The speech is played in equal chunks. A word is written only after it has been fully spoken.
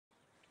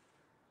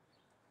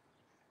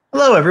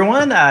Hello,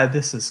 everyone.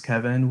 This is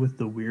Kevin with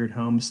the Weird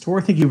Homes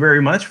Tour. Thank you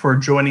very much for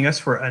joining us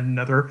for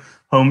another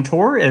home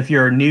tour. If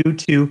you're new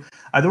to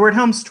the Weird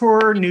Homes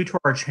Tour, new to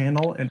our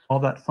channel and all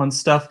that fun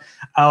stuff,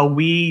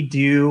 we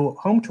do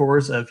home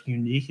tours of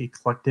unique,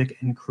 eclectic,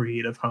 and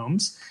creative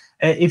homes.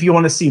 If you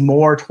want to see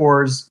more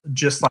tours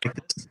just like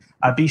this,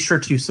 be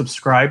sure to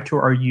subscribe to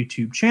our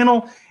YouTube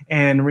channel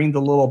and ring the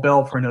little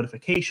bell for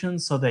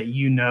notifications so that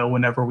you know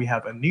whenever we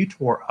have a new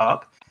tour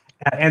up.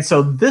 And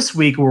so this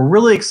week we're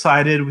really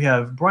excited. We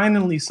have Brian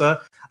and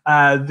Lisa.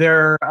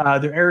 Their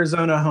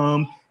Arizona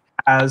home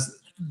has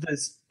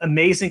this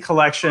amazing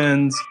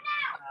collections,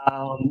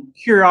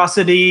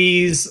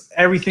 curiosities,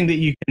 everything that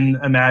you can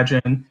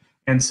imagine.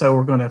 And so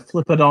we're going to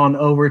flip it on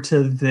over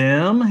to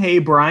them. Hey,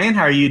 Brian,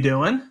 how are you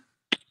doing?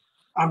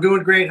 I'm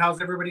doing great.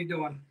 How's everybody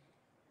doing?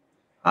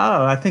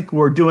 Oh, I think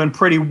we're doing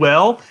pretty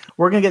well.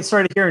 We're going to get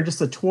started here in just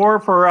a tour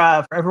for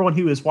everyone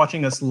who is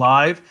watching us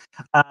live.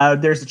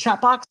 There's a chat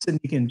box, and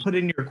you can put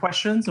in your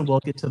questions, and we'll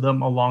get to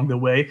them along the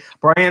way.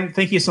 Brian,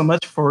 thank you so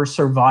much for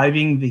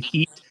surviving the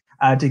heat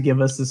to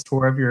give us this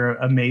tour of your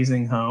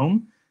amazing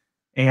home.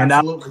 And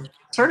Absolutely.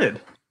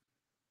 Started.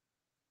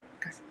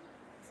 Okay.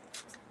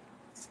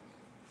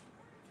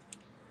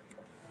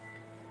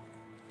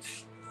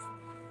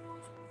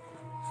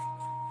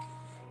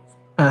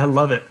 I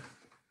love it.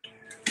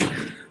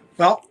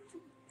 Well,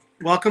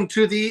 welcome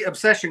to the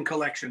Obsession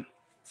Collection.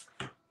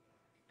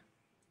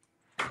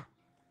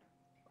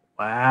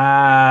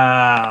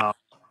 Wow.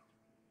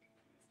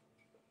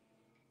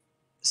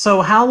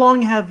 So how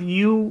long have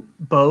you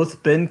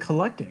both been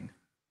collecting?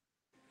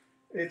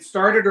 It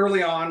started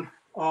early on,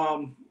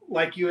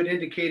 like you had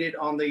indicated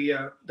on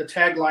the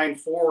tagline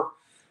for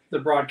the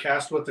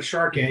broadcast with the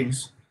shark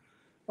eggs.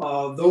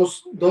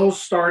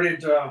 Those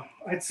started,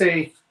 I'd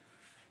say,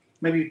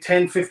 maybe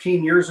 10,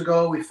 15 years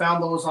ago. We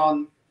found those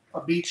on a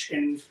beach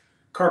in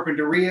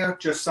Carpinteria,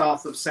 just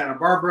south of Santa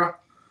Barbara.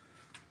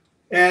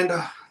 And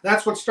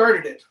that's what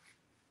started it.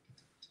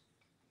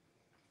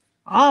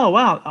 Oh,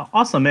 wow.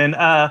 Awesome. And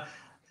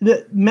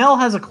Mel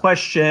has a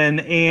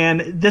question,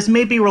 and this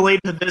may be related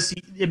to this.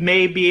 It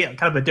may be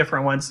kind of a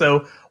different one.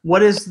 So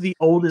what is the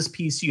oldest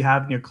piece you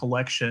have in your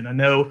collection? I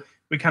know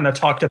we kind of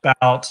talked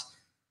about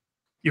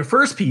your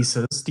first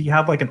pieces. Do you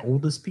have like an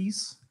oldest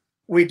piece?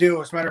 We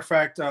do. As a matter of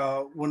fact,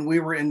 when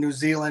we were in New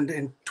Zealand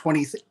in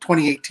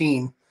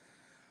 2018,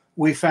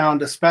 we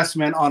found a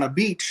specimen on a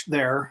beach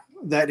there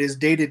that is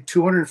dated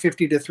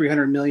 250 to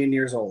 300 million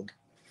years old.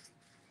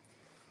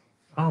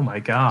 Oh, my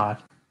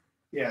God.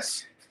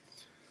 Yes.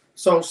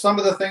 So some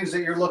of the things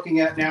that you're looking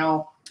at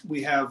now,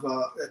 we have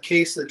a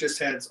case that just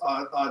has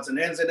odds and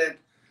ends in it.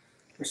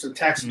 There's some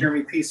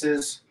taxidermy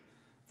pieces.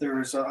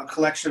 There's a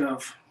collection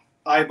of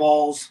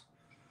eyeballs,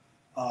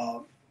 a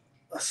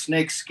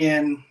snake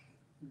skin,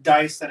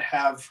 dice that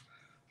have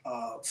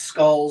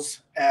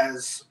skulls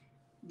as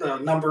the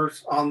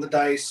numbers on the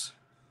dice,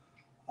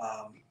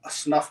 a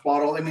snuff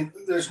bottle. I mean,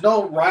 there's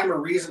no rhyme or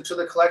reason to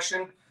the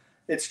collection.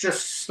 It's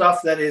just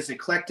stuff that is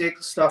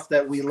eclectic, stuff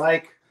that we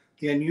like,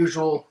 the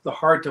unusual, the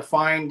hard to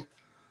find.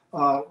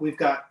 We've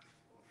got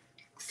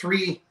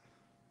 3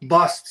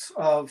 busts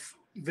of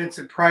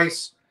Vincent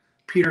Price,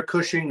 Peter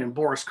Cushing, and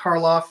Boris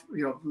Karloff.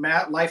 You know,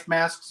 life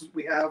masks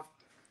we have.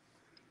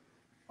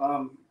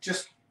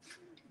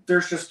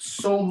 There's just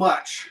so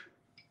much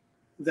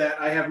that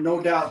I have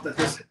no doubt that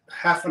this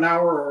half an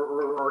hour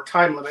or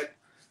time limit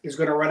is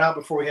going to run out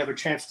before we have a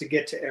chance to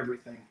get to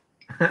everything.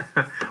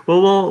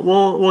 Well,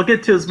 we'll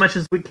get to as much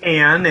as we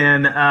can,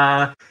 and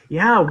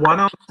yeah,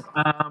 why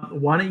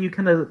don't you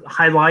kind of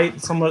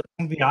highlight some of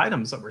the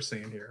items that we're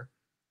seeing here?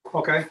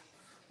 Okay.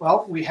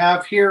 Well, we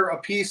have here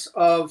a piece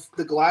of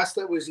the glass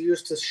that was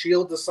used to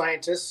shield the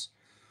scientists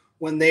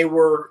when they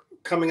were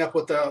coming up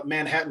with the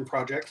Manhattan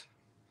Project.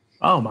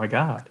 Oh my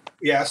God.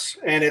 Yes,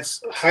 and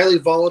it's highly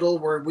volatile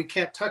where we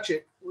can't touch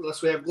it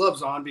unless we have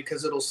gloves on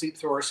because it'll seep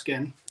through our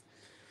skin.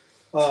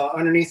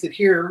 Underneath it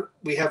here,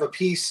 we have a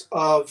piece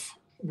of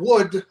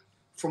wood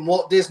from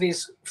Walt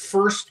Disney's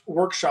first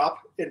workshop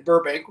in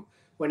Burbank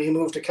when he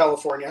moved to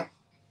California.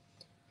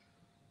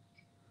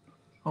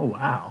 Oh,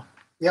 wow.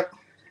 Yep.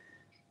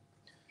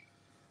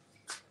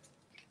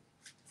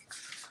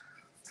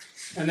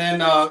 And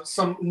then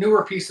some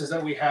newer pieces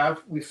that we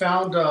have. We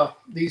found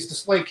these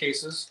display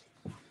cases.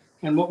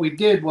 And what we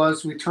did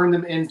was we turned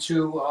them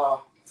into,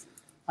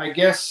 I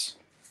guess,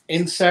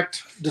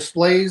 insect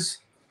displays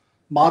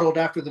modeled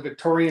after the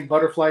Victorian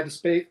butterfly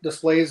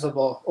displays of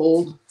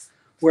old,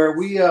 where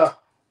we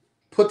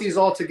put these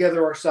all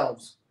together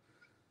ourselves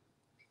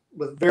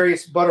with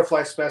various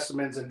butterfly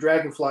specimens and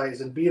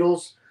dragonflies and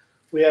beetles.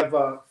 We have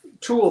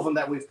 2 of them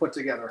that we've put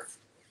together.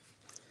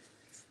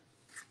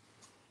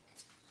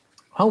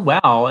 Oh,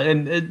 wow.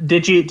 And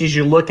did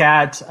you look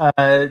at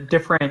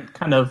different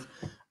kind of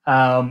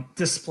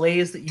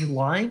displays that you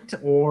liked,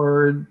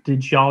 or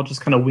did y'all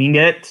just kind of wing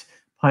it,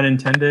 pun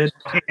intended,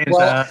 and figure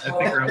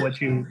out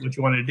what you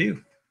wanted to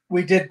do?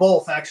 We did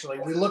both, actually.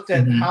 We looked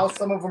at how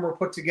some of them were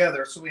put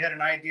together, so we had an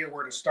idea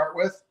where to start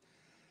with,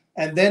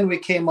 and then we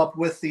came up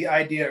with the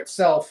idea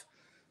itself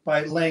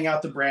by laying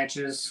out the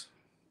branches,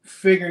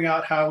 figuring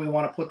out how we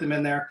want to put them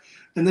in there,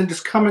 and then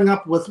just coming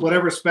up with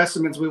whatever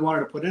specimens we wanted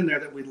to put in there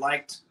that we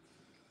liked,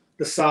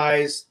 the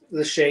size,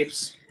 the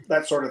shapes,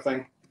 that sort of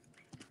thing.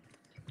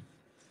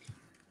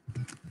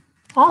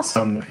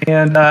 Awesome.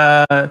 And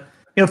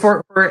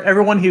for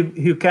everyone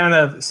who kind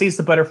of sees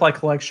the butterfly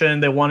collection,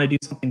 they want to do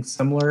something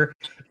similar.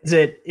 Is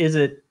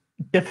it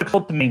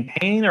difficult to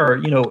maintain,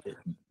 or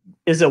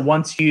is it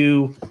once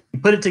you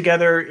put it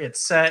together, it's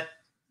set,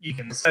 you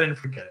can set it and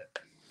forget it?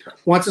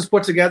 Once it's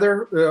put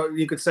together,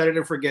 you could set it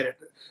and forget it.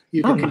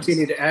 You can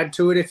continue to add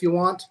to it if you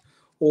want,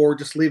 or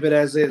just leave it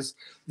as is.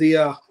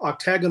 The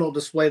octagonal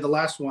display, the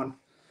last one,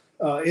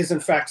 is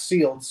in fact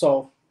sealed.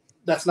 So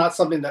that's not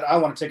something that I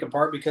want to take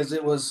apart because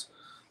it was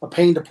a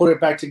pain to put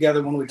it back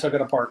together when we took it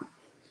apart.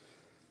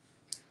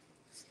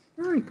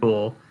 Very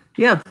cool.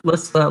 Yeah,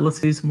 let's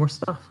see some more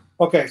stuff.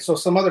 Okay, so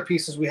some other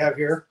pieces we have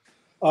here.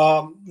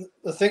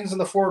 The things in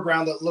the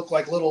foreground that look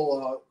like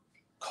little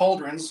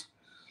cauldrons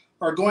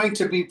are going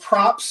to be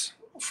props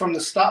from the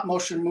stop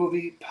motion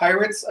movie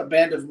Pirates, A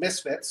Band of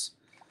Misfits.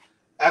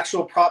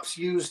 Actual props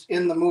used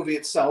in the movie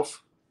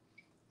itself.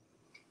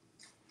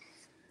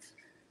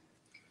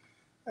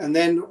 And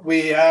then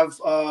we have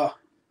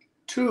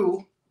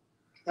two,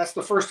 that's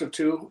the first of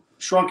two,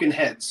 shrunken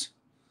heads.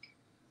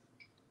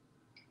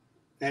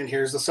 And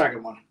here's the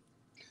second one.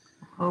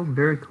 Oh,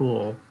 very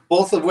cool.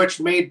 Both of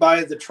which made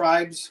by the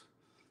tribes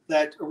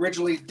that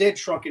originally did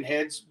shrunken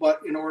heads,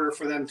 but in order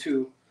for them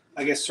to,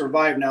 I guess,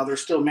 survive now, they're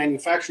still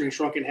manufacturing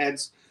shrunken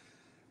heads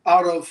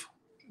out of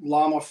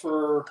llama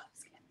fur,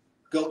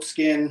 goat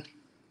skin,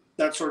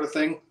 that sort of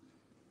thing.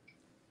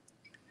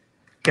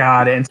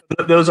 Got it. And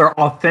so those are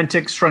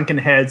authentic shrunken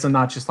heads and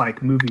not just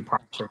like movie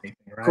props or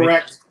anything, right?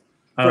 Correct.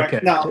 Okay.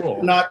 Now,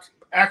 cool. Not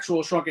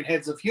actual shrunken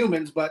heads of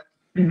humans, but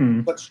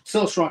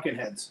still shrunken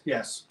heads.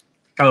 Yes.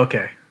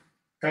 Okay.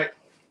 Right.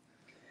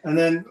 And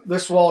then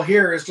this wall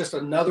here is just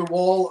another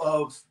wall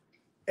of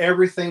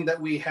everything that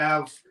we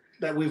have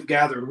that we've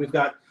gathered. We've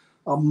got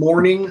a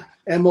mourning,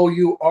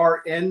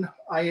 MOURNING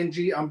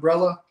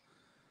umbrella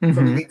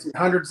from the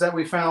 1800s that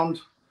we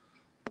found,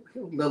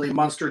 Lily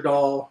Munster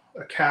doll,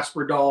 a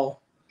Casper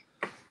doll,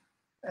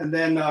 and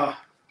then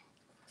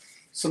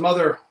some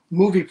other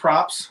movie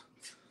props.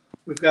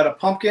 We've got a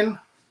pumpkin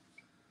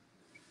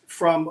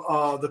from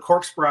The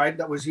Corpse Bride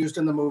that was used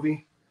in the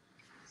movie.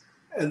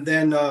 And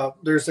then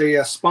there's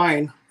a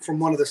spine from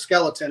one of the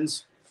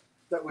skeletons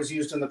that was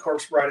used in The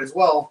Corpse Bride as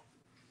well,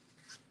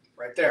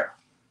 right there.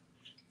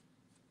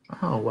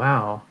 Oh,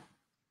 wow.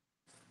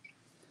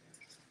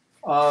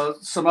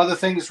 Some other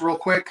things real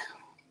quick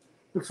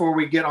before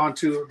we get on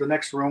to the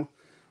next room.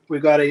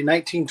 We've got a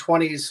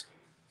 1920s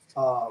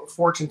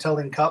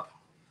fortune-telling cup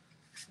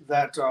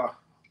that are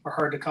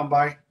hard to come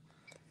by.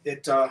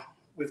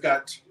 We've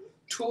got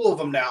two of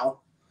them now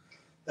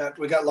that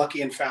we got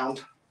lucky and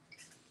found.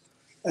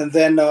 And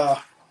then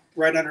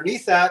right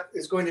underneath that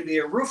is going to be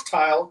a roof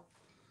tile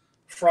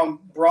from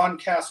Braun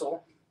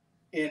Castle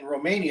in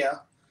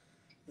Romania,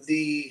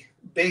 the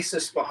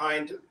basis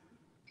behind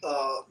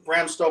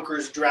Bram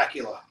Stoker's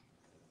Dracula.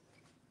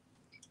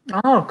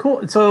 Oh,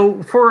 cool.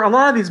 So for a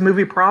lot of these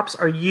movie props,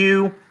 are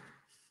you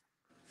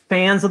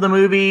fans of the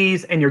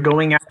movies and you're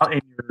going out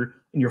and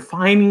you're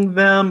finding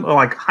them or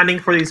like hunting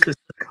for these specific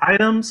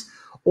items,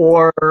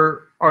 or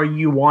are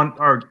you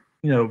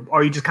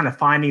just kind of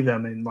finding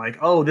them and like,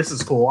 oh, this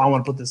is cool, I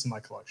want to put this in my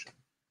collection?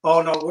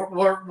 Oh no,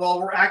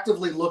 we're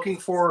actively looking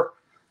for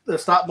the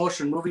stop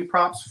motion movie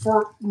props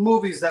for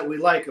movies that we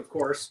like, of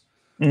course.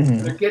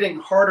 They're getting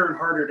harder and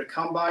harder to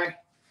come by.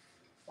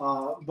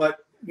 But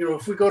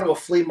if we go to a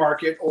flea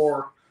market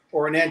or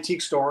an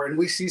antique store and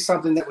we see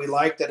something that we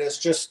like that is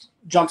just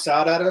jumps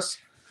out at us,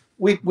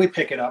 we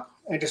pick it up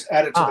and just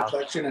add it to the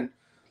collection and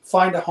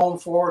find a home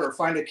for it or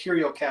find a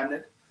curio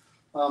cabinet.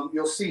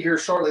 You'll see here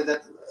shortly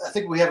that I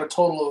think we have a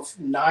total of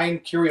 9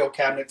 curio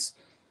cabinets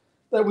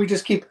that we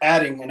just keep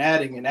adding and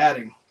adding and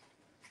adding.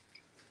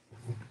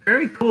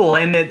 Very cool.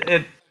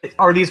 And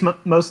are these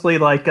mostly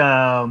like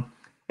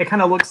it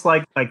kind of looks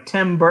like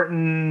Tim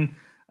Burton,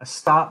 a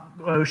stop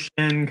motion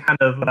kind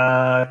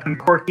of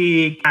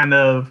quirky kind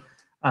of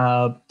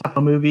type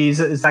of movies?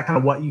 Is that kind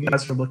of what you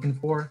guys are looking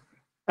for?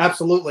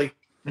 Absolutely.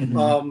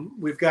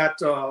 We've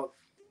got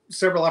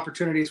several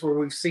opportunities where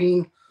we've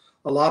seen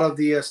a lot of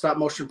the stop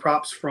motion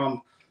props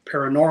from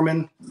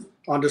Paranorman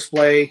on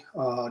display,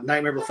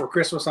 Nightmare Before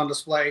Christmas on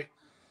display,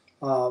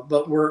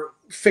 but we're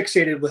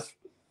fixated with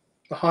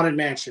the Haunted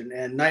Mansion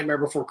and Nightmare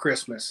Before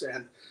Christmas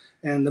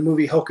and the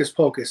movie Hocus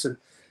Pocus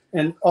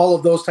and all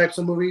of those types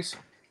of movies.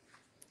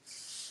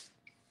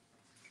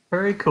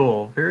 Very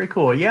cool. Very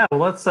cool. Yeah. Well,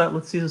 let's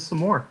see some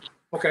more.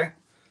 Okay.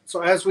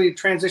 So as we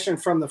transition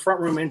from the front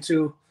room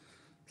into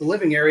the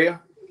living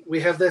area, we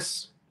have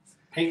this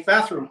pink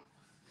bathroom.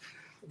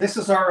 This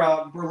is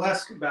our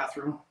burlesque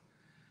bathroom,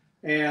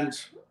 and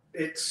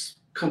it's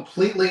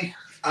completely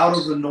out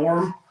of the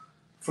norm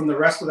from the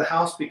rest of the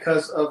house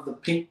because of the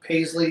pink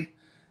paisley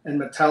and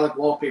metallic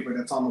wallpaper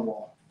that's on the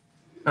wall.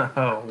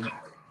 Oh,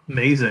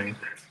 amazing.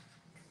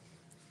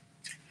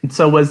 And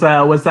so was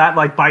that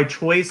like by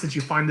choice? Did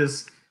you find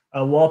this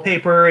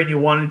wallpaper and you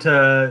wanted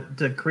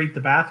to create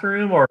the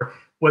bathroom, or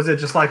was it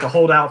just like a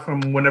holdout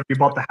from whenever you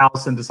bought the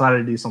house and decided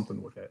to do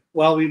something with it?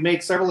 Well, we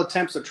made several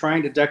attempts at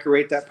trying to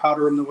decorate that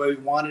powder room the way we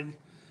wanted,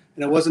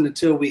 and it wasn't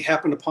until we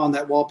happened upon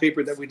that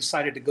wallpaper that we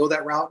decided to go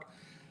that route,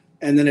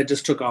 and then it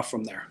just took off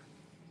from there.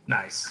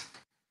 Nice.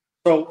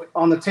 So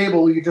on the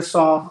table, you just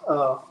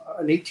saw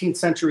an 18th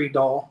century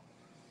doll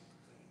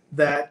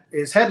that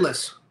is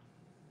headless.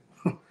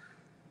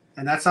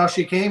 And that's how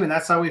she came, and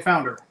that's how we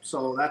found her.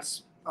 So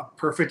that's a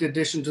perfect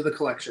addition to the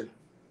collection.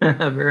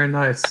 Very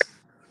nice.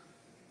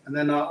 And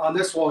then on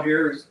this wall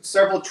here,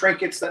 several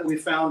trinkets that we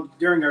found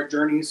during our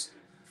journeys.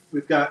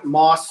 We've got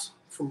moss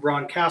from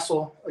Bron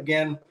Castle,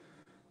 again,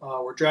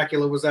 where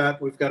Dracula was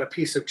at. We've got a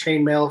piece of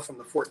chainmail from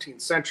the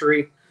 14th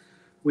century.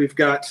 We've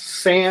got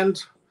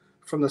sand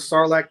from the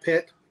Sarlacc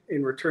pit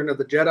in Return of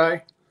the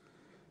Jedi.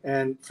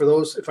 And for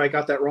those, if I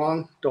got that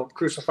wrong, don't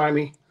crucify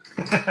me.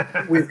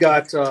 We've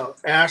got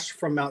ash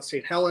from Mount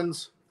St.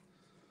 Helens.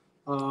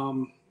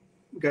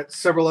 We've got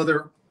several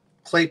other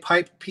clay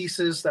pipe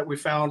pieces that we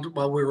found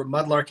while we were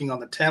mudlarking on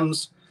the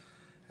Thames.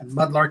 And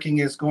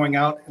mudlarking is going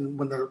out, and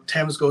when the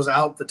Thames goes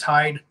out, the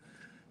tide,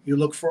 you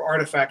look for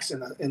artifacts in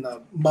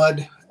the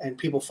mud, and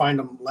people find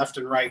them left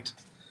and right.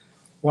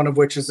 One of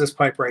which is this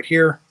pipe right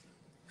here.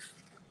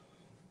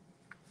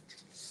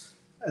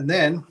 And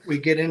then we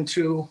get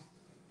into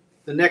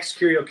the next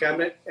curio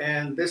cabinet,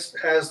 and this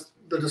has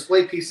the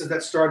display pieces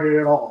that started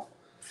it all.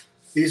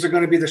 These are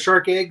going to be the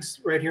shark eggs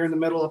right here in the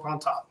middle up on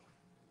top.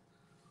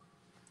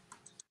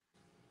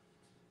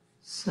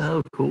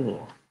 So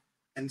cool.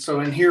 And so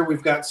in here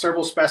we've got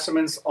several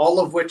specimens, all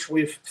of which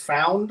we've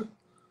found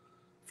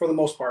for the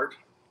most part.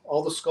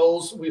 All the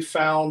skulls we've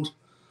found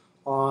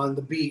on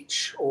the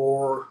beach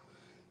or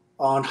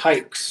on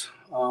hikes.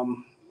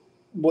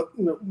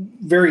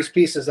 Various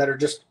pieces that are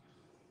just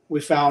we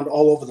found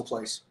all over the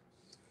place.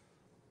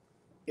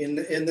 In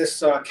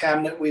this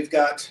cabinet, we've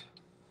got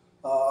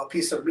a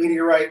piece of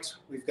meteorite.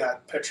 We've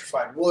got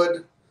petrified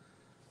wood.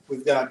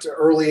 We've got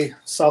early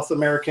South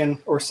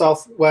American or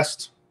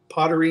Southwest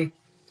pottery,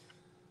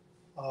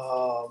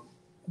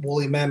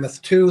 woolly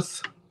mammoth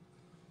tooth,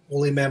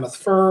 woolly mammoth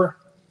fur,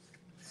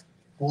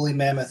 woolly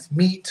mammoth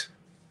meat,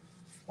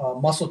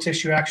 muscle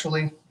tissue,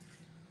 actually.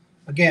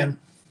 Again,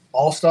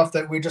 all stuff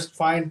that we just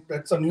find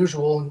that's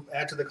unusual and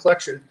add to the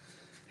collection.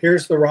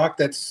 Here's the rock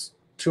that's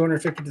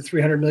 250 to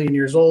 300 million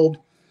years old.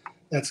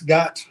 That's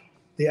got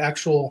the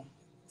actual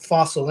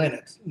fossil in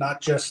it, not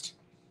just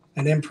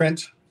an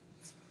imprint.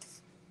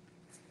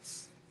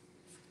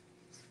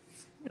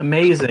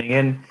 Amazing.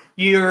 And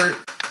you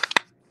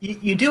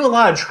do a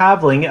lot of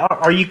traveling.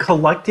 Are you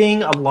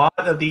collecting a lot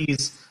of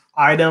these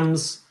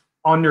items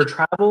on your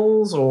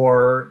travels,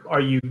 or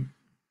are you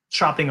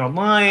shopping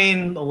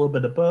online? A little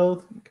bit of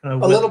both? A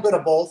little bit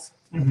of both.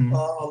 Mm-hmm.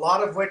 A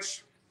lot of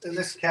which in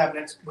this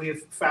cabinet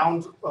we've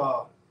found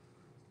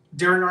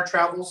during our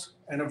travels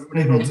and have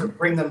been able to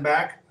bring them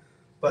back.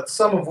 But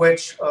some of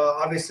which,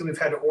 obviously, we've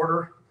had to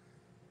order.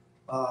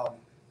 I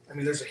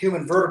mean, there's a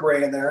human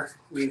vertebrae in there.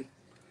 We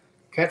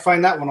can't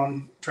find that one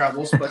on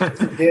travels, but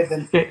if we did,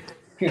 then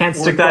can't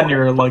stick that in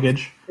your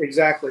luggage.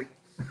 Exactly.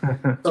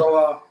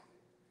 So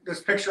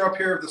this picture up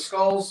here of the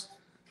skulls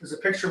is a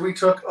picture we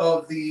took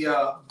of the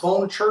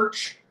Bone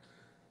Church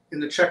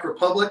in the Czech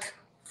Republic.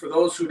 For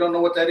those who don't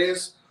know what that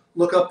is,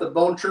 look up the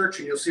Bone Church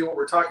and you'll see what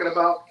we're talking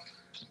about.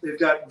 They've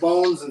got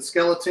bones and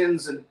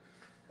skeletons and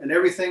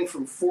everything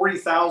from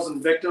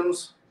 40,000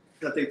 victims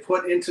that they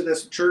put into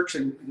this church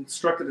and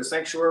constructed a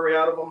sanctuary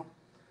out of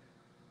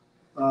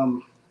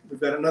them. We've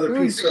got another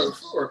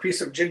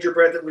piece of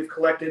gingerbread that we've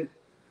collected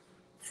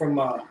from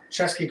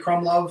Český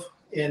Krumlov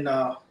in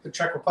the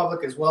Czech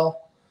Republic as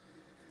well.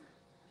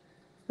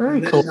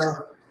 Very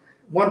cool.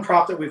 One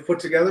prop that we've put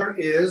together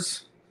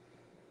is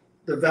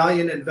the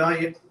Valiant and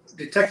Valiant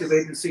Detective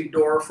Agency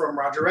door from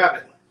Roger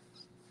Rabbit.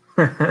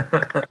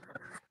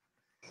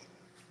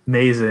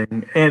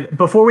 Amazing. And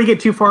before we get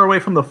too far away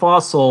from the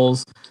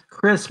fossils,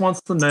 Chris wants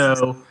to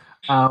know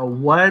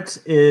what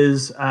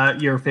is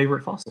your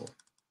favorite fossil?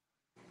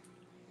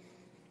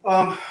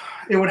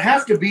 It would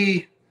have to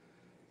be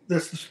the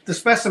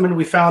specimen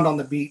we found on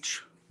the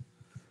beach.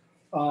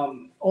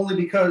 Only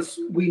because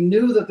we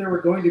knew that there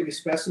were going to be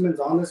specimens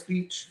on this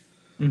beach,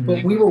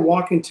 but we were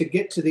walking to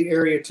get to the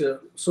area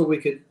so we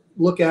could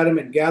look at them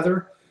and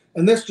gather.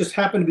 And this just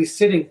happened to be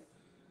sitting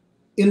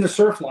in the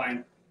surf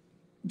line,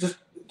 just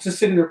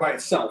sitting there by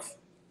itself.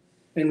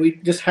 And we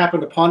just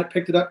happened upon it,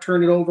 picked it up,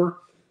 turned it over,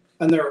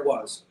 and there it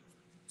was.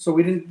 So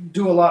we didn't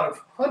do a lot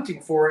of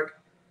hunting for it,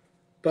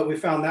 but we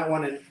found that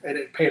one and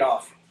it paid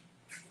off.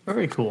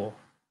 Very cool.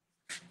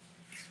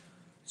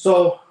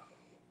 So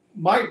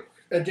my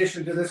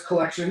addition to this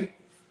collection,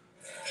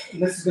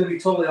 and this is going to be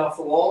totally off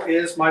the wall,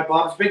 is my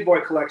Bob's Big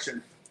Boy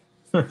collection.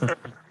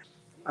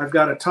 I've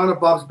got a ton of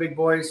Bob's Big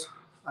Boys.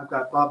 I've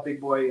got Bob Big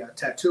Boy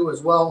tattoo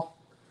as well.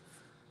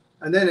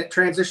 And then it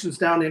transitions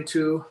down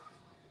into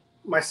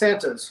my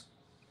Santas.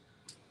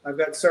 I've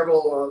got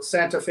several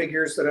Santa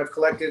figures that I've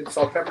collected,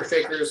 salt pepper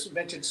shakers,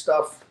 vintage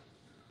stuff.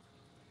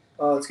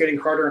 It's getting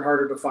harder and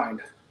harder to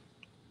find.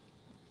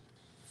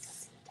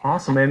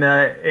 Awesome.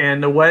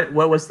 And what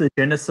was the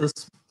genesis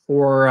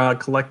for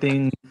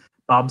collecting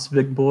Bob's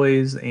Big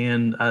Boys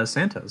and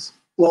Santas?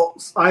 Well,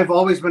 I've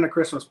always been a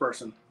Christmas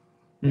person,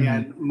 Mm-hmm.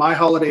 and my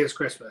holiday is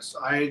Christmas.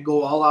 I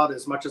go all out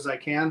as much as I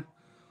can.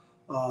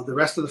 The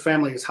rest of the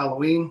family is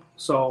Halloween,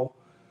 so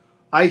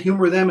I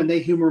humor them and they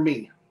humor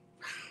me.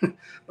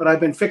 But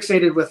I've been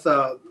fixated with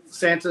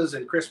Santas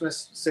and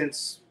Christmas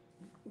since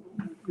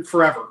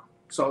forever.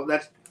 So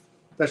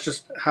that's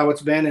just how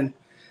it's been,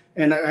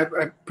 and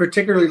I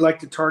particularly like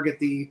to target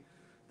the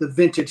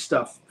vintage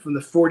stuff from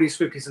the 40s,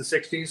 50s, and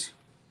 60s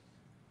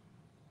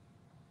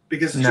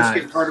because it's just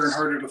getting harder and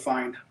harder to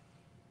find.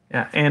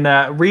 Yeah,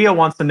 and Ria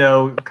wants to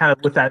know, kind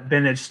of with that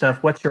vintage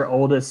stuff, what's your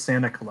oldest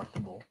Santa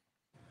collectible?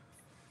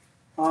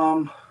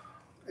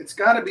 It's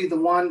got to be the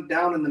one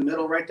down in the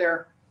middle right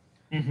there.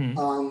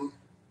 Mm-hmm.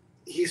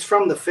 He's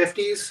from the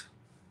 50s,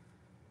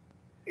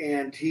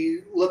 and he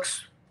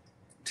looks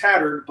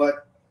tattered,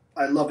 but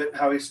I love it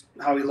how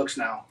he looks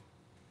now.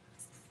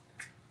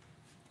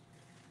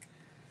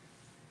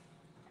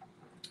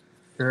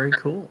 Very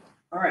cool.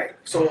 All right,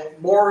 so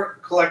more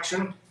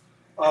collection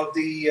of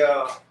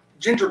the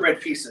gingerbread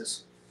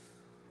pieces.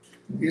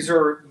 These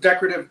are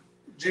decorative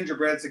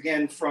gingerbreads,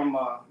 again, from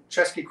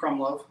Chesky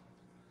Krumlov.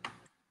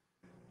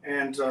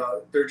 And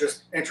they're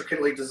just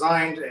intricately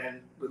designed,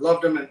 and we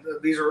loved them. And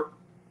these are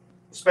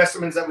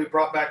specimens that we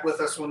brought back with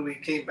us when we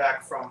came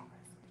back from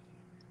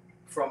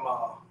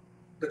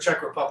the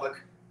Czech Republic.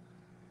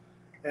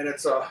 And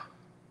it's a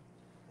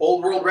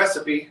old world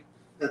recipe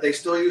that they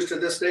still use to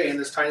this day in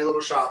this tiny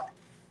little shop.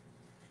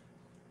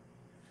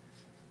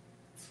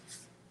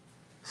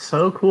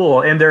 So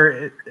cool. And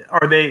are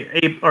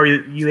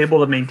you able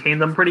to maintain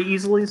them pretty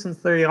easily since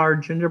they are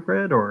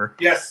gingerbread, or?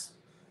 Yes,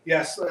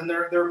 and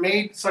they're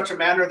made such a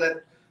manner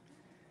that,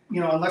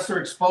 unless they're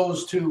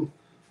exposed to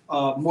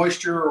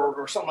moisture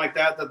or something like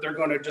that, that they're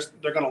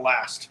gonna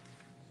last.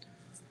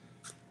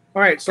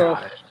 All right, so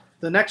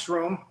the next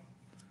room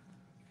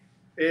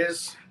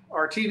is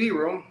our TV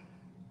room,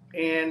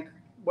 and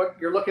what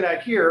you're looking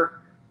at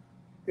here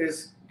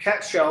is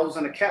cat shelves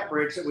and a cat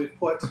bridge that we've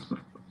put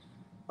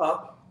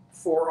up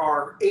for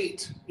our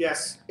 8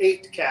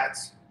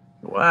 cats.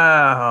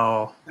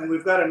 Wow. And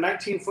we've got a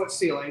 19-foot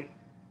ceiling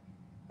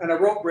and a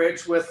rope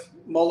bridge with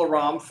Mola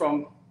Ram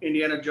from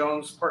Indiana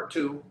Jones Part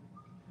 2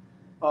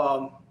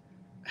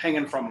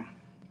 hanging from them.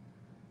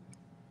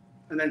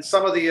 And then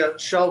some of the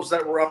shelves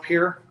that were up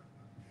here,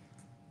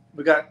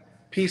 we got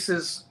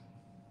pieces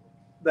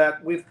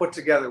that we've put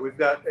together. We've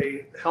got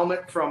a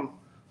helmet from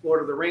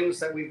Lord of the Rings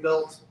that we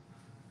built.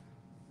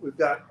 We've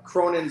got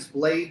Cronin's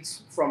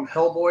blades from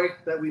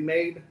Hellboy that we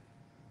made.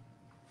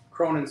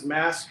 Cronin's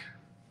mask.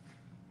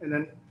 And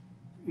then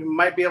you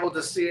might be able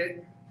to see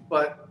it,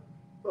 but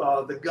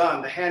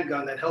the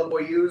handgun that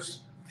Hellboy used,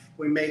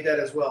 we made that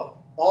as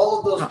well. All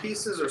of those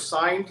pieces are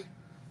signed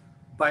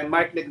by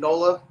Mike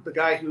Mignola, the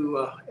guy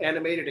who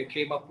animated and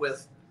came up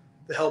with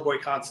the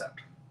Hellboy concept.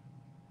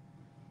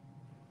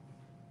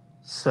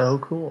 So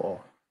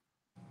cool.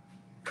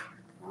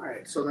 All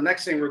right, so the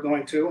next thing we're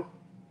going to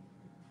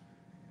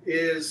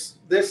is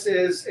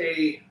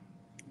a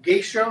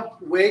geisha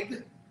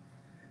wig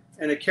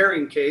and a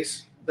carrying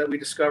case that we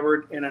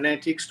discovered in an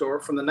antique store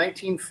from the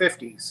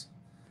 1950s.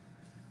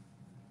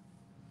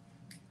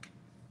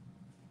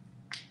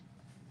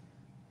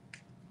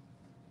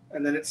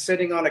 And then it's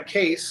sitting on a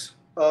case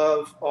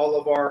of all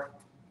of our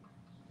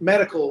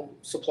medical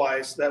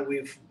supplies that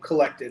we've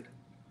collected.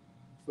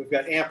 We've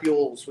got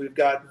ampules, we've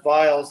got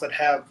vials that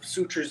have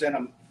sutures in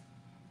them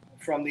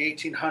from the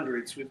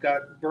 1800s. We've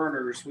got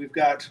burners, we've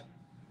got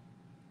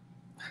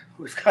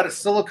a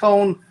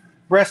silicone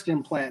breast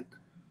implant.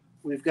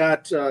 We've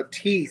got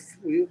teeth.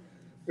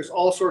 There's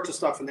all sorts of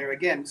stuff in there.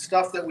 Again,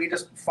 stuff that we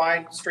just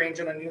find strange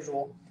and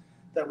unusual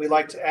that we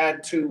like to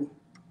add to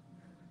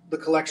the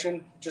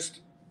collection, just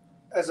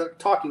as a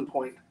talking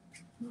point.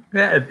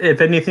 Yeah, if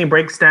anything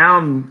breaks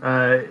down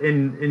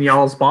in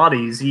y'all's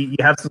bodies, you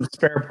have some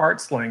spare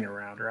parts laying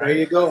around, right? There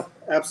you go.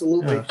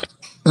 Absolutely.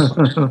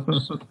 Yeah.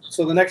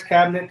 So the next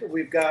cabinet,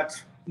 we've got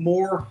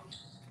more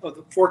of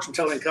the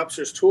fortune-telling cups.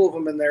 There's 2 of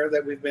them in there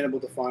that we've been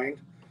able to find.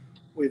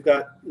 We've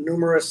got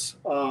numerous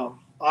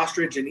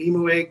ostrich and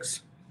emu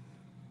eggs.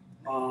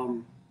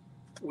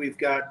 We've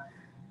got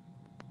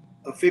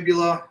a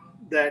fibula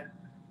that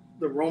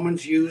the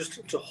Romans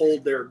used to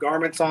hold their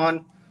garments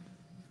on.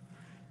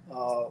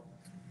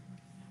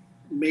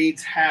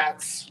 Maids'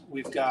 hats.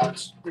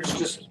 There's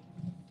just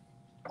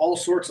all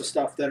sorts of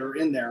stuff that are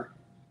in there.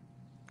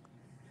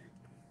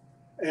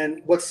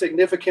 And what's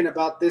significant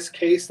about this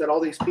case that all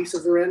these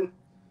pieces are in,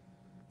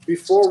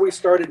 before we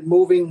started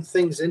moving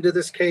things into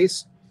this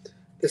case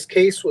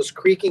was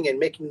creaking and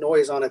making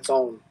noise on its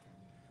own.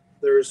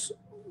 There's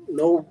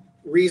no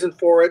reason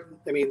for it.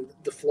 I mean,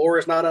 the floor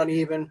is not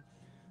uneven.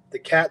 The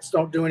cats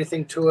don't do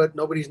anything to it.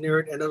 Nobody's near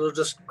it, and it'll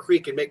just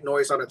creak and make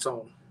noise on its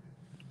own.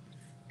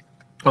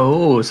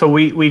 Oh, so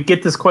we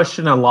get this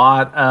question a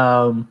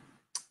lot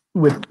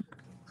with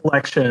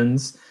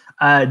collections.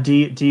 Do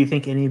you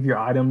think any of your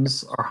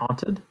items are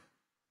haunted?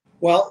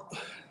 Well,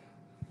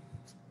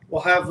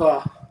 we'll have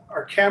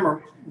our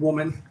camera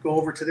woman go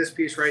over to this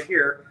piece right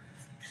here,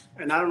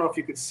 and I don't know if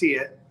you could see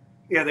it.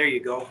 Yeah, there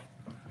you go.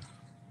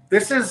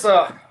 This is,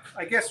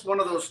 I guess, one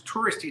of those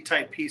touristy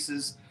type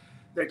pieces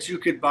that you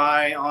could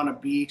buy on a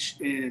beach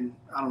in,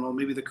 I don't know,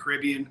 maybe the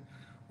Caribbean,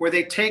 where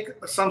they take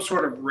some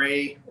sort of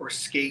ray or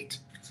skate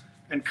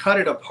and cut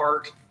it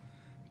apart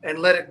and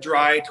let it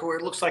dry to where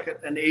it looks like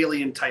an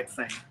alien type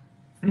thing.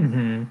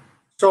 Mm-hmm.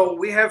 So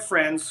we have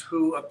friends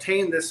who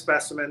obtained this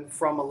specimen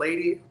from a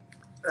lady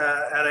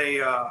at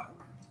a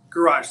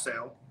garage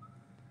sale.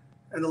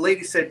 And the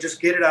lady said,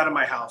 just get it out of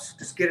my house.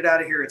 Just get it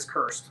out of here. It's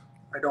cursed.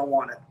 I don't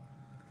want it.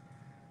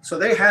 So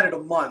they had it a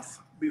month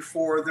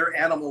before their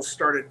animals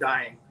started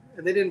dying.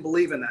 And they didn't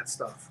believe in that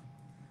stuff.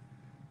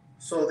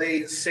 So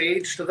they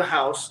saged the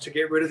house to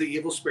get rid of the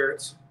evil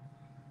spirits.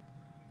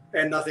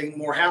 And nothing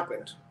more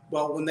happened.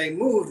 Well, when they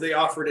moved, they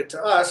offered it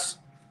to us.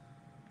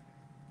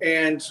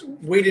 And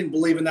we didn't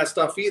believe in that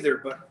stuff either.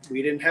 But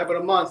we didn't have it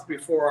a month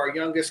before our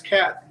youngest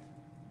cat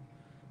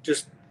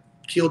just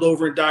keeled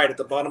over and died at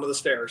the bottom of the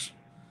stairs.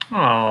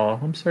 Oh,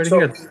 I'm sorry to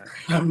hear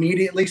that.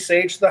 Immediately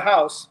saged the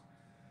house.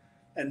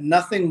 And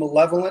nothing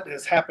malevolent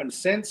has happened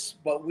since.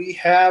 But we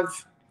have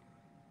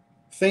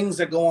things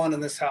that go on in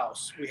this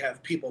house. We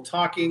have people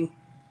talking.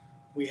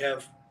 We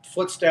have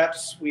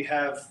footsteps. We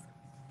have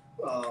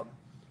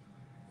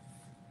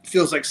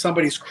feels like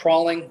somebody's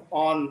crawling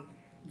on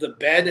the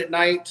bed at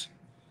night.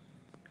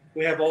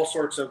 We have all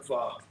sorts of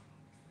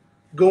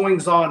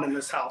goings on in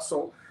this house.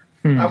 So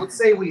I would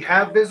say we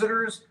have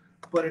visitors,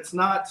 but it's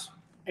not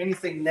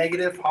anything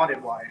negative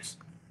haunted wise.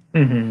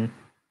 Mm-hmm.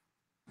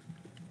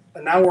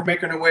 And now we're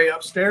making our way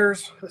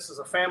upstairs. This is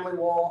a family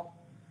wall.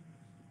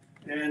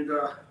 And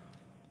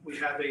we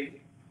have a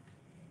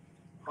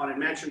haunted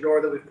mansion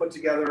door that we've put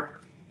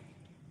together.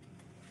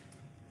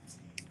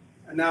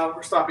 And now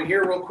we're stopping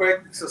here real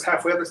quick. This is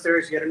halfway up the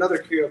stairs. You get another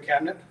curio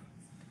cabinet.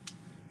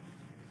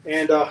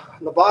 And on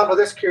the bottom of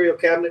this curio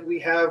cabinet, we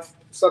have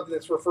something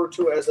that's referred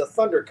to as a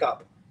thunder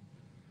cup.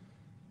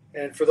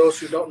 And for those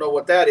who don't know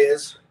what that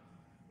is,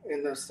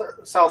 in the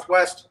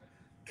Southwest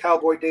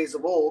cowboy days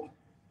of old,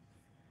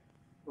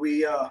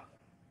 we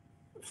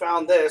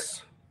found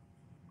this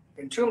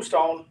in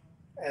Tombstone,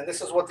 and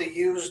this is what they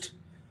used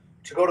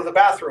to go to the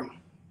bathroom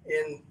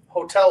in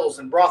hotels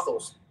and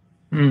brothels.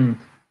 Mm.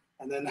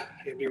 And then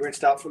it'd be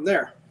rinsed out from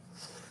there.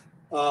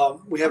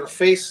 We have a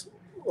face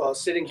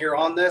sitting here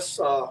on this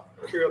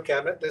curio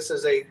cabinet. This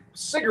is a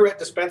cigarette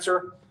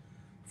dispenser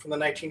from the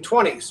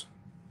 1920s.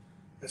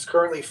 It's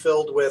currently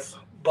filled with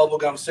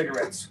bubblegum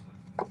cigarettes.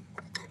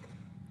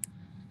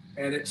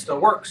 And it still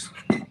works.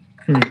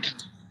 Mm.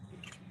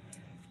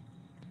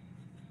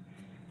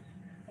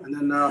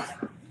 And then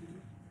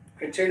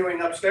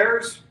continuing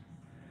upstairs,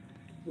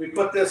 we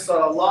put this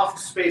loft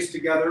space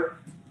together.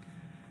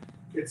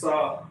 It's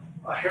a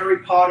Harry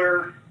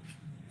Potter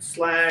 /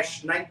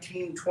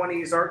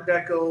 1920s Art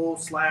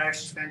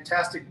Deco /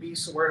 Fantastic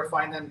Beasts, Where to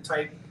Find Them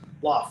type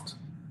loft.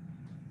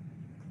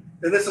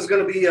 And this is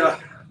going to be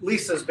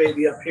Lisa's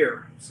baby up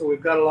here. So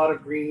we've got a lot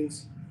of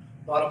greens,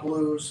 a lot of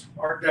blues,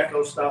 Art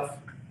Deco stuff,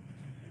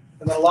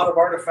 and then a lot of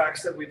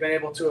artifacts that we've been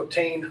able to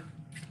obtain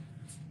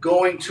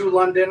going to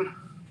London.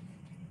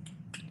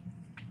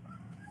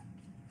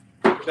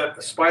 We've got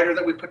the spider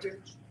that we put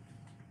together,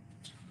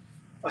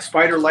 a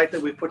spider light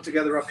that we put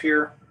together up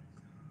here.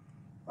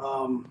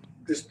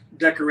 Just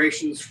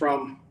decorations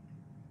from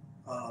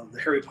the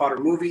Harry Potter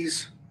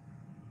movies,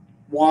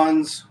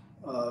 wands,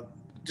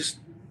 just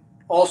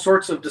all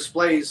sorts of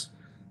displays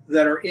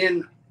that are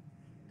in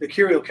the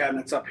curio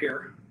cabinets up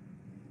here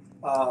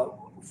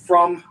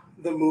from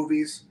the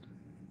movies,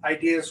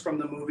 ideas from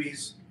the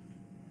movies,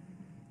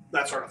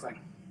 that sort of thing.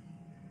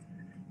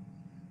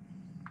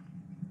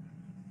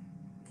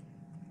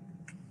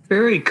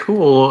 Very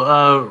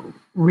cool.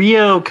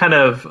 Rio kind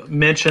of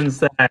mentions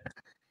that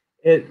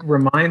it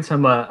reminds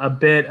him a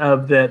bit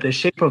of the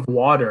Shape of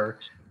Water.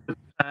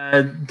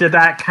 Did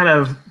that kind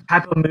of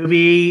type of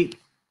movie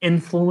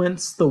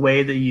influence the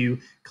way that you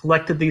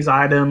collected these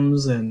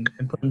items and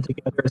put them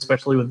together,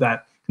 especially with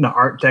that kind of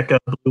Art Deco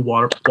blue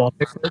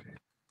wallpaper?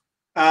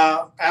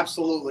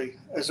 Absolutely.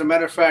 As a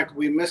matter of fact,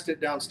 we missed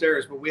it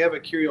downstairs, but we have a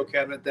curio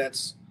cabinet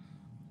that's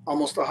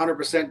almost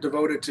 100%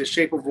 devoted to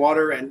Shape of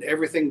Water and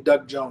everything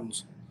Doug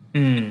Jones.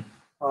 Mm.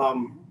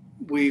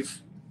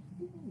 We've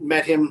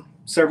met him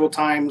several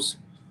times.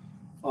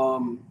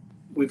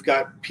 We've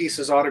got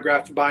pieces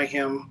autographed by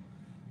him,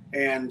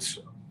 and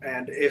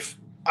if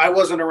I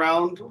wasn't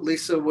around,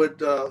 Lisa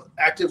would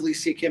actively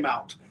seek him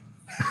out.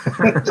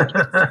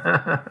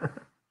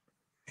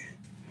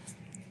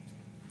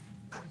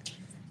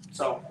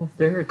 So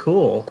very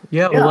cool.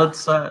 Yeah, yeah.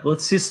 Well,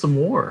 let's see some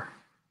more.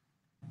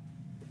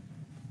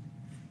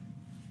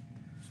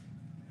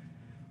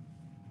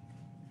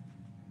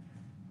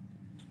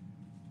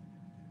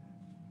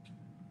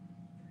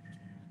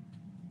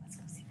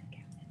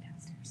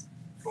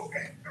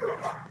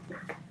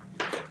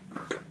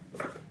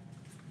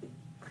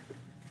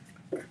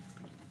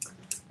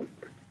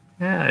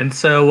 Yeah, and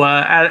so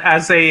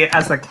as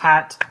a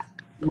cat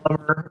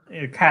lover,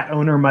 a cat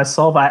owner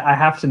myself, I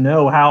have to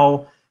know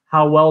how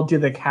how well do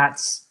the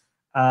cats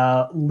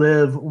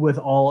live with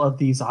all of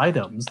these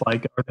items?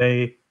 Like, are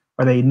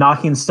they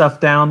knocking stuff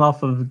down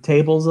off of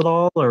tables at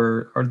all,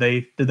 or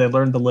did they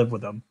learn to live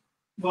with them?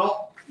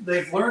 Well,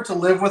 they've learned to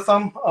live with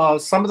them.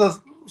 Some of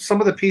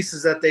the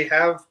pieces that they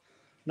have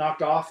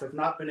knocked off have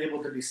not been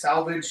able to be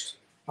salvaged,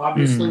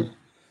 obviously.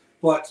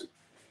 But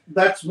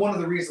that's one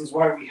of the reasons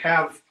why we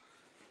have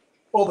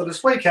all the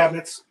display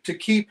cabinets, to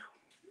keep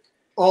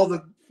all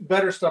the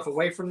better stuff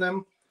away from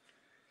them.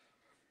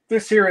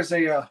 This here is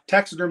a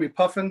taxidermy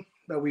puffin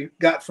that we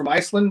got from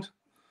Iceland.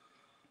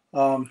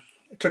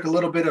 It took a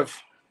little bit of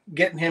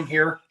getting him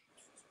here.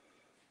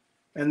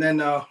 And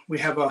then we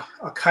have a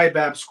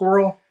kaibab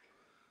squirrel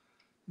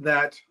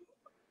that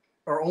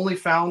are only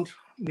found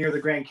near the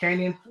Grand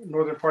Canyon,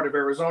 northern part of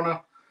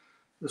Arizona.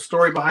 The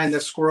story behind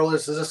this squirrel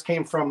is this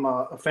came from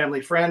a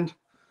family friend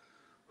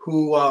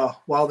who,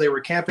 while they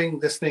were camping,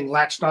 this thing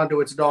latched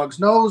onto its dog's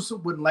nose,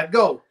 wouldn't let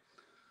go.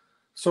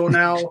 So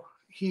now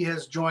he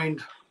has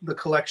joined the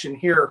collection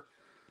here.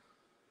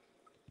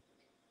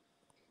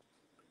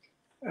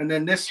 And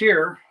then this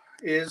here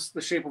is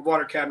the Shape of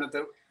Water cabinet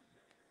that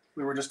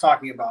we were just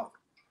talking about.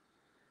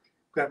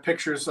 Got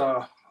pictures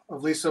of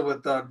Lisa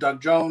with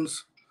Doug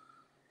Jones,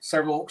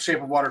 several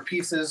Shape of Water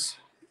pieces,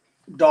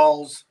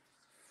 dolls,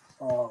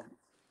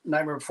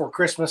 Nightmare Before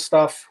Christmas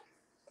stuff.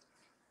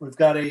 We've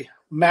got a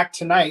Mac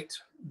Tonight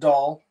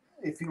doll,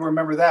 if you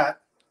remember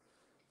that.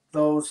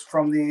 Those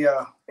from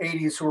the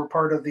 80s who were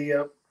part of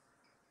the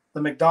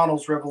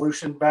McDonald's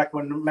revolution back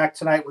when Mac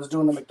Tonight was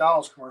doing the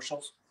McDonald's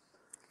commercials.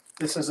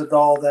 This is a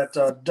doll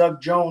that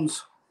Doug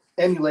Jones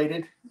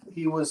emulated.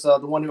 He was the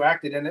one who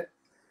acted in it.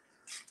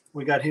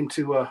 We got him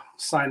to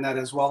sign that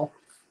as well.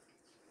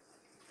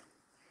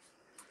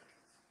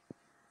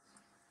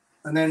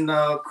 And then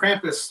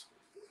Krampus,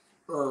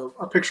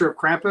 a picture of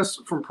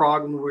Krampus from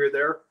Prague when we were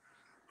there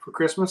for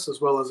Christmas,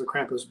 as well as a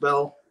Krampus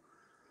bell.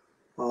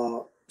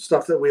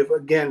 Stuff that we've,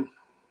 again,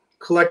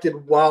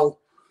 collected while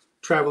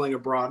traveling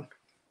abroad.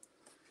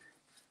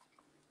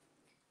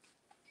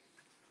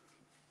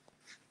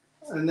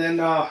 And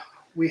then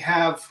we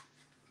have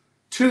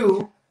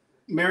two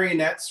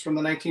marionettes from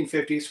the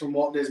 1950s from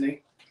Walt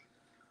Disney.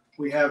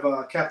 We have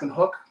Captain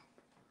Hook,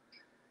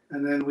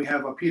 and then we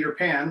have a Peter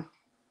Pan.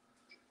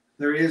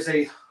 There is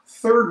a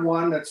third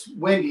one that's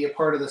Wendy, a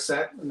part of the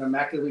set, and I'm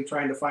actively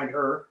trying to find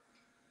her.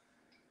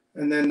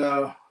 And then,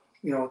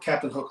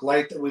 Captain Hook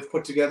Light that we've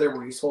put together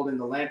where he's holding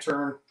the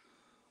lantern.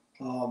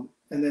 And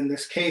then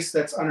this case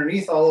that's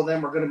underneath all of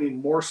them are going to be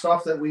more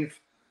stuff that we've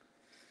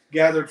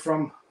gathered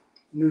from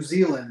New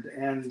Zealand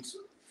and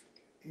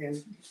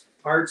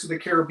Pirates of the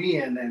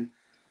Caribbean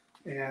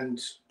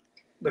and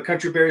the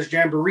Country Bears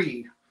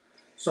Jamboree.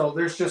 So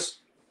there's just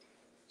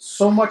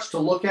so much to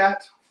look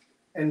at,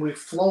 and we've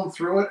flown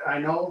through it, I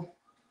know.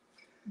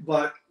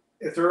 But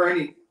if there are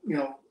any,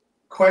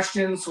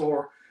 questions,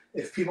 or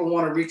if people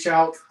want to reach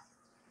out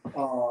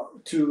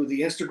to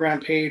the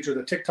Instagram page or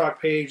the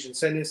TikTok page and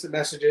send instant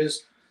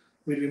messages,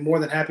 we'd be more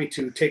than happy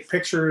to take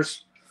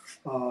pictures,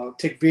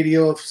 take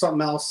video of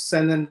something else,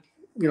 send them,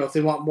 if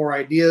they want more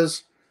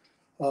ideas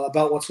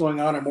about what's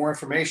going on and more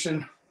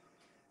information.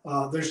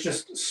 There's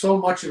just so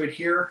much of it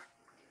here.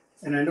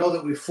 And I know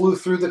that we flew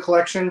through the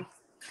collection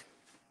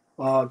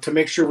to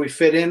make sure we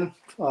fit in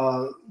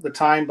the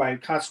time by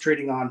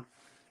concentrating on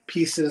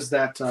pieces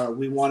that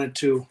we wanted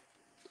to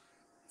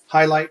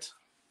highlight.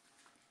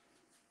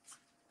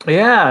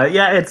 Yeah,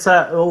 it's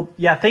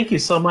thank you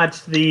so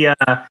much.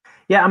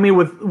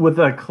 With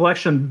a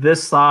collection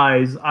this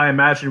size, I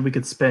imagine we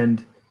could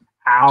spend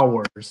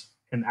hours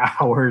and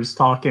hours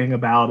talking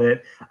about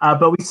it.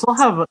 But we still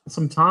have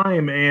some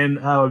time, and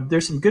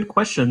there's some good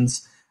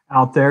questions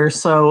out there.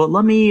 So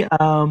let me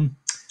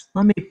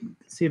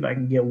see if I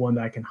can get one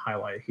that I can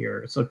highlight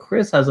here. So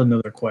Chris has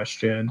another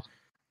question.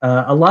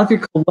 A lot of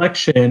your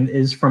collection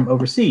is from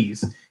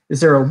overseas. Is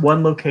there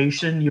one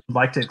location you would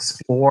like to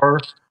explore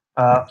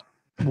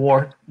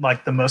more,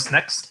 like the most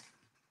next?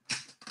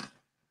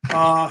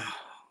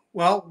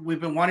 Well, we've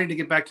been wanting to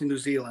get back to New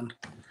Zealand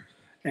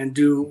and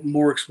do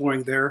more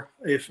exploring there.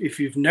 If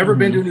you've never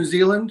been to New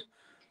Zealand,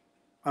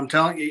 I'm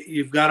telling you,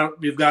 you've got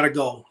to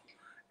go.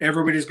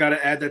 Everybody's got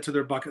to add that to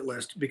their bucket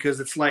list, because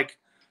it's like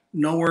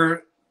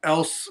nowhere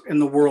else in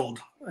the world.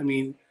 I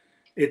mean,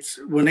 it's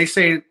when they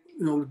say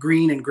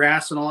green and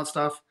grass and all that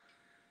stuff.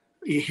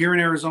 Here in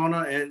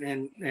Arizona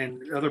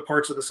and other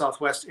parts of the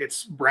Southwest,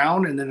 it's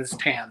brown and then it's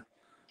tan.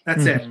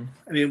 That's it.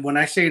 I mean, when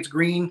I say it's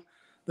green,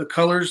 the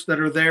colors that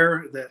are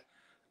there, that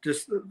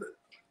just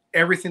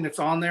everything that's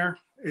on there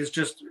is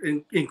just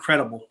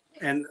incredible.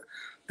 And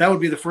that would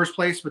be the first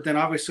place. But then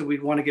obviously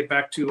we'd want to get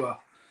back to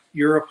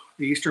Europe,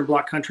 the Eastern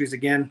Bloc countries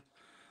again,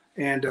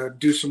 and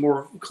do some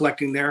more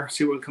collecting there,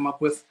 see what we come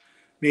up with.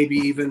 Maybe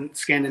even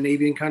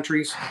Scandinavian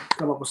countries,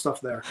 come up with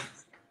stuff there.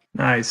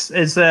 Nice.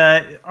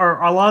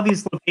 Are a lot of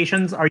these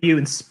locations, are you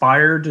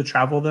inspired to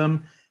travel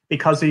them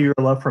because of your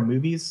love for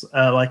movies?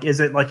 Is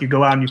it like you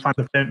go out and you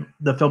find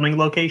the filming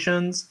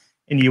locations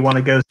and you want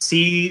to go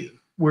see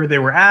where they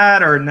were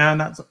at, or no,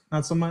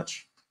 not so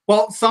much?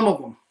 Well, some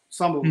of them.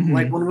 Some of them.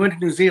 Like when we went to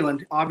New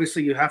Zealand,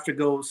 obviously you have to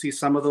go see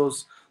some of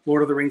those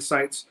Lord of the Rings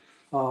sites.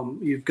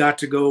 You've got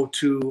to go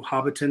to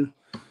Hobbiton.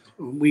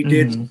 We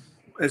did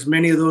as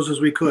many of those as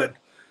we could.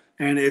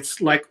 And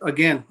it's like,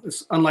 again,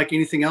 it's unlike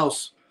anything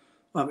else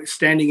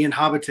standing in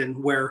Hobbiton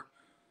where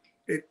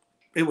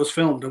it was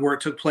filmed and where it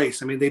took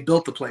place. I mean, they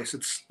built the place.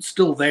 It's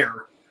still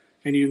there.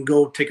 And you can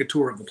go take a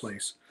tour of the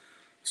place.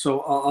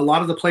 So a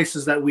lot of the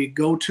places that we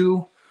go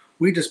to,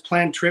 we just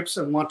plan trips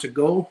and want to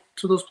go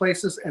to those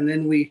places. And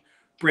then we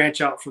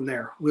branch out from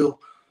there. We'll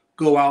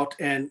go out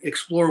and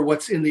explore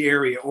what's in the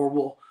area, or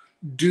we'll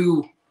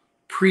do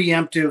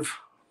preemptive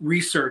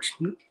research.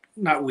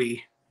 Not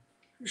we,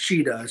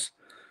 she does.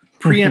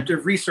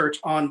 Preemptive research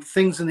on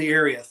things in the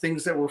area,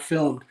 things that were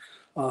filmed,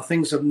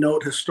 things of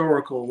note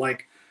historical,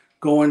 like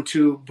going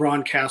to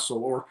Bronn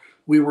Castle, or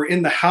we were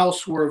in the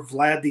house where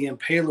Vlad the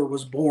Impaler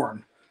was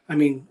born. I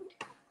mean,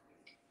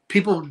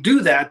 people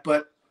do that,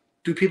 but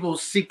do people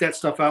seek that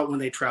stuff out when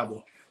they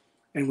travel?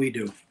 And we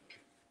do.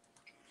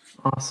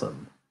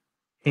 Awesome.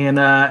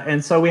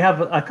 And so we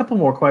have a couple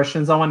more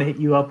questions. I want to hit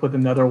you up with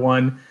another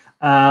one.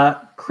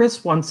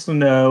 Chris wants to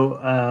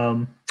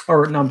know,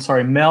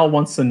 Mel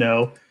wants to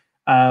know,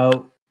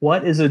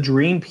 what is a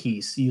dream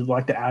piece you'd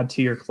like to add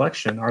to your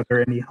collection? Are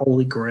there any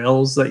holy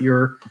grails that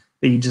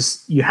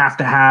you have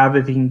to have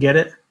if you can get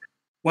it?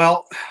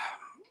 Well,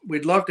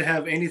 we'd love to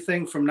have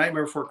anything from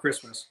Nightmare Before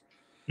Christmas.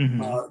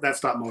 That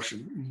stop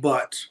motion.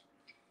 But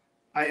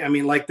I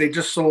mean, like they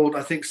just sold,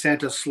 I think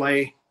Santa's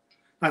sleigh,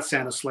 not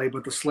Santa's sleigh,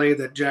 but the sleigh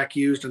that Jack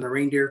used and the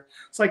reindeer.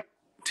 It's like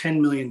 $10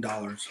 million.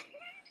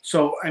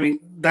 So, I mean,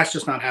 that's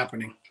just not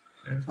happening.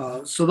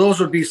 So those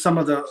would be some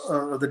of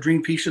the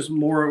dream pieces,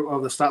 more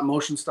of the stop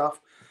motion stuff.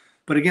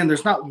 But again,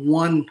 there's not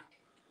one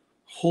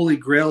holy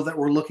grail that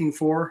we're looking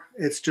for.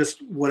 It's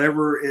just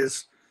whatever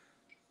is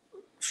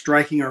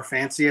striking our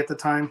fancy at the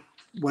time,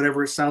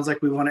 whatever it sounds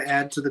like we want to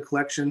add to the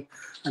collection.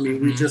 I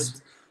mean, we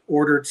just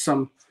ordered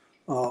some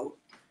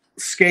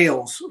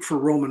scales for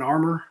Roman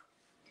armor,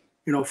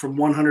 from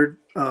 100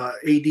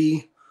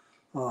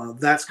 AD.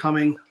 That's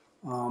coming.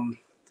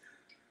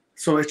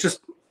 So it's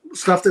just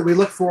stuff that we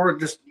look for. It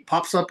just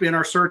pops up in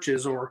our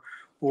searches or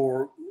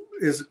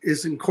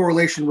is in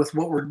correlation with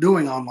what we're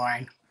doing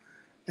online,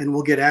 and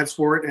we'll get ads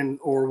for it,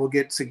 or we'll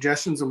get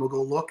suggestions and we'll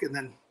go look, and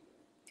then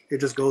it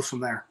just goes from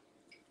there.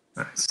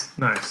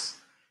 Nice.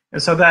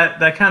 And so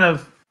that kind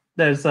of,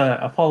 there's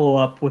a follow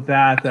up with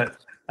that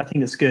I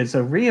think is good.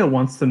 So Ria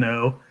wants to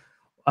know,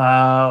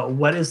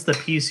 what is the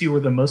piece you were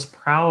the most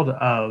proud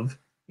of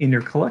in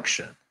your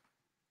collection?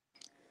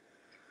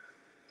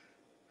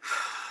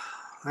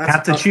 You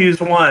have to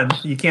choose one.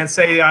 You can't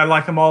say I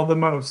like them all the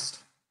most.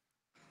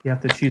 You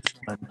have to choose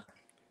one.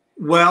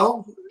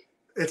 Well,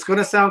 it's going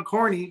to sound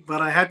corny,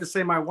 but I had to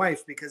say my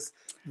wife, because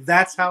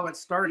that's how it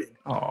started.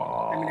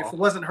 Aww. I mean, if it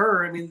wasn't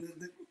her, I mean,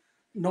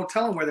 no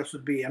telling where this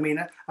would be. I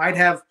mean, I'd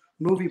have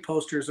movie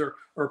posters or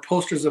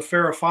posters of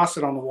Farrah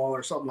Fawcett on the wall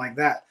or something like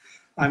that.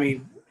 I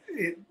mean,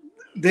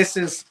 this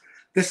is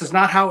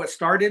not how it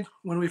started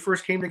when we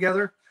first came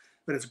together,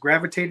 but it's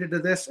gravitated to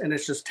this, and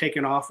it's just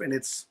taken off, and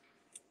it's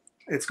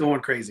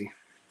going crazy.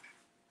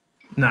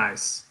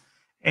 Nice.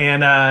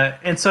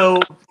 And so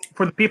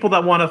for the people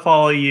that want to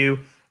follow you,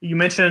 you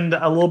mentioned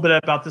a little bit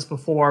about this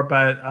before,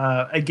 but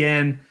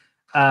again,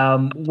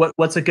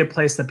 what's a good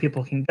place that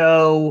people can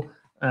go,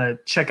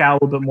 check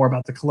out a little bit more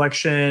about the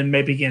collection,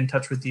 maybe get in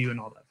touch with you and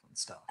all that fun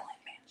stuff?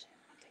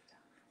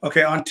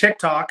 Okay, on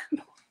TikTok,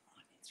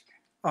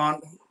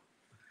 on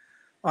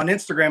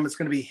Instagram, it's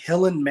going to be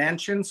Hillen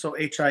Mansion, so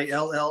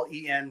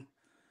HILLEN,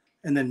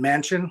 and then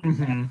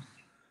Mansion.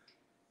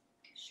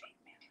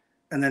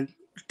 And then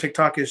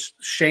TikTok is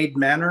Shade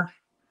Manor,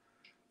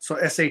 so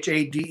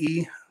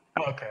SHADE.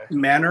 Okay.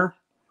 Manor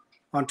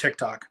on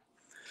TikTok.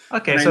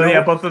 Okay, and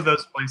so both of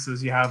those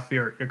places you have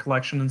your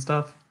collection and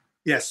stuff.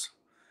 Yes,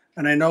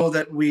 and I know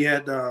that we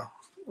had,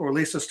 or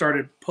Lisa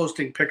started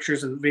posting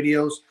pictures and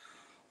videos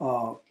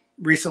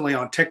recently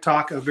on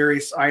TikTok of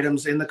various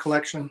items in the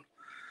collection.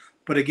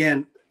 But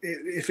again,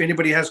 if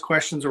anybody has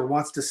questions or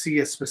wants to see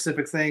a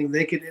specific thing,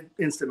 they could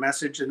instant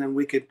message, and then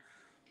we could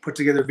put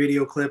together a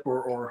video clip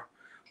or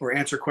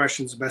answer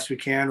questions the best we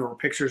can, or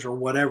pictures or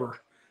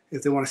whatever,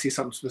 if they want to see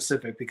something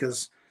specific.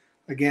 Because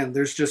again,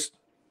 there's just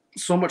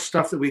so much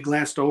stuff that we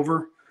glanced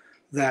over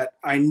that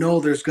I know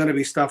there's going to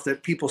be stuff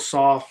that people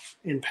saw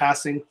in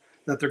passing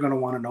that they're going to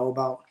want to know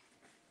about.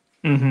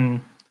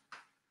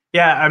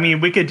 Yeah, I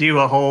mean, we could do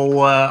a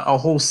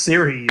whole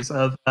series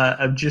of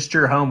just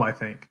your home, I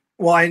think.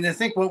 Well, and I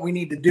think what we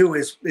need to do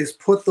is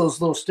put those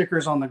little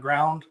stickers on the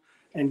ground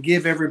and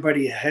give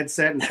everybody a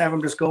headset and have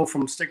them just go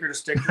from sticker to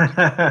sticker.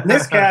 In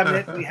this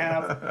cabinet, we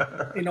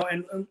have,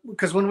 and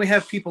because when we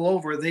have people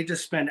over, they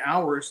just spend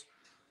hours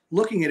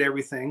looking at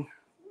everything,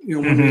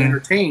 when we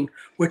entertain,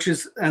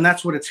 and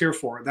that's what it's here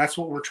for. That's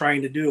what we're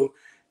trying to do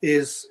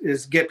is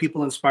get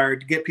people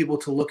inspired, get people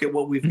to look at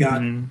what we've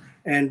got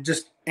and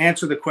just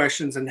answer the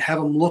questions and have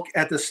them look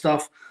at the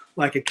stuff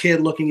like a kid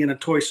looking in a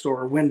toy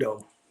store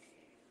window.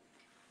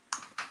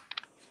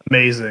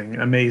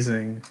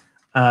 Amazing.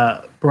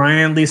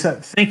 Brian, Lisa,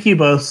 thank you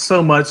both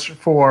so much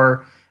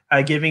for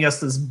giving us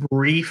this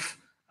brief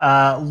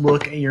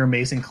look at your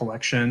amazing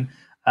collection.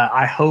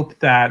 I hope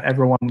that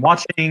everyone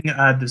watching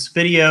this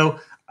video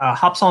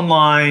hops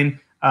online,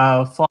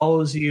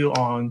 follows you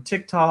on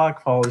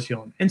TikTok, follows you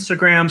on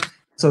Instagram,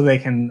 so they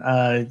can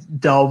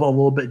delve a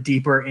little bit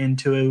deeper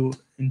into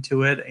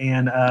it.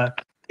 And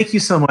thank you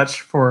so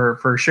much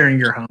for sharing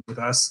your home with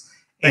us.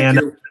 Thank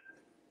you.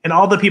 And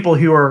all the people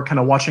who are kind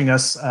of watching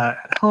us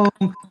at home,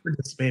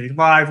 participating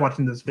live,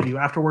 watching this video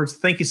afterwards,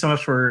 thank you so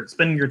much for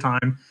spending your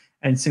time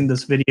and seeing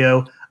this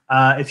video.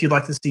 If you'd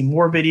like to see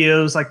more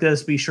videos like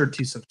this, be sure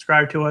to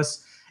subscribe to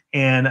us.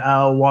 And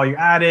while you're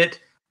at it,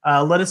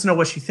 let us know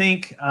what you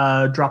think.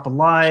 Drop a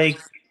like,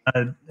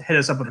 hit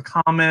us up with a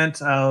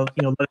comment.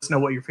 Let us know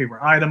what your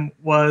favorite item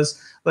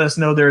was. Let us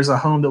know there's a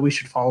home that we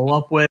should follow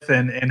up with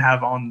and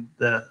have on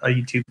the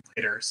YouTube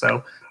later.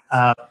 So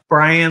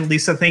Brian,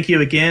 Lisa, thank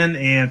you again,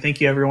 and thank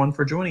you everyone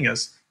for joining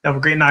us. Have a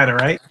great night. All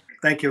right.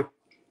 Thank you.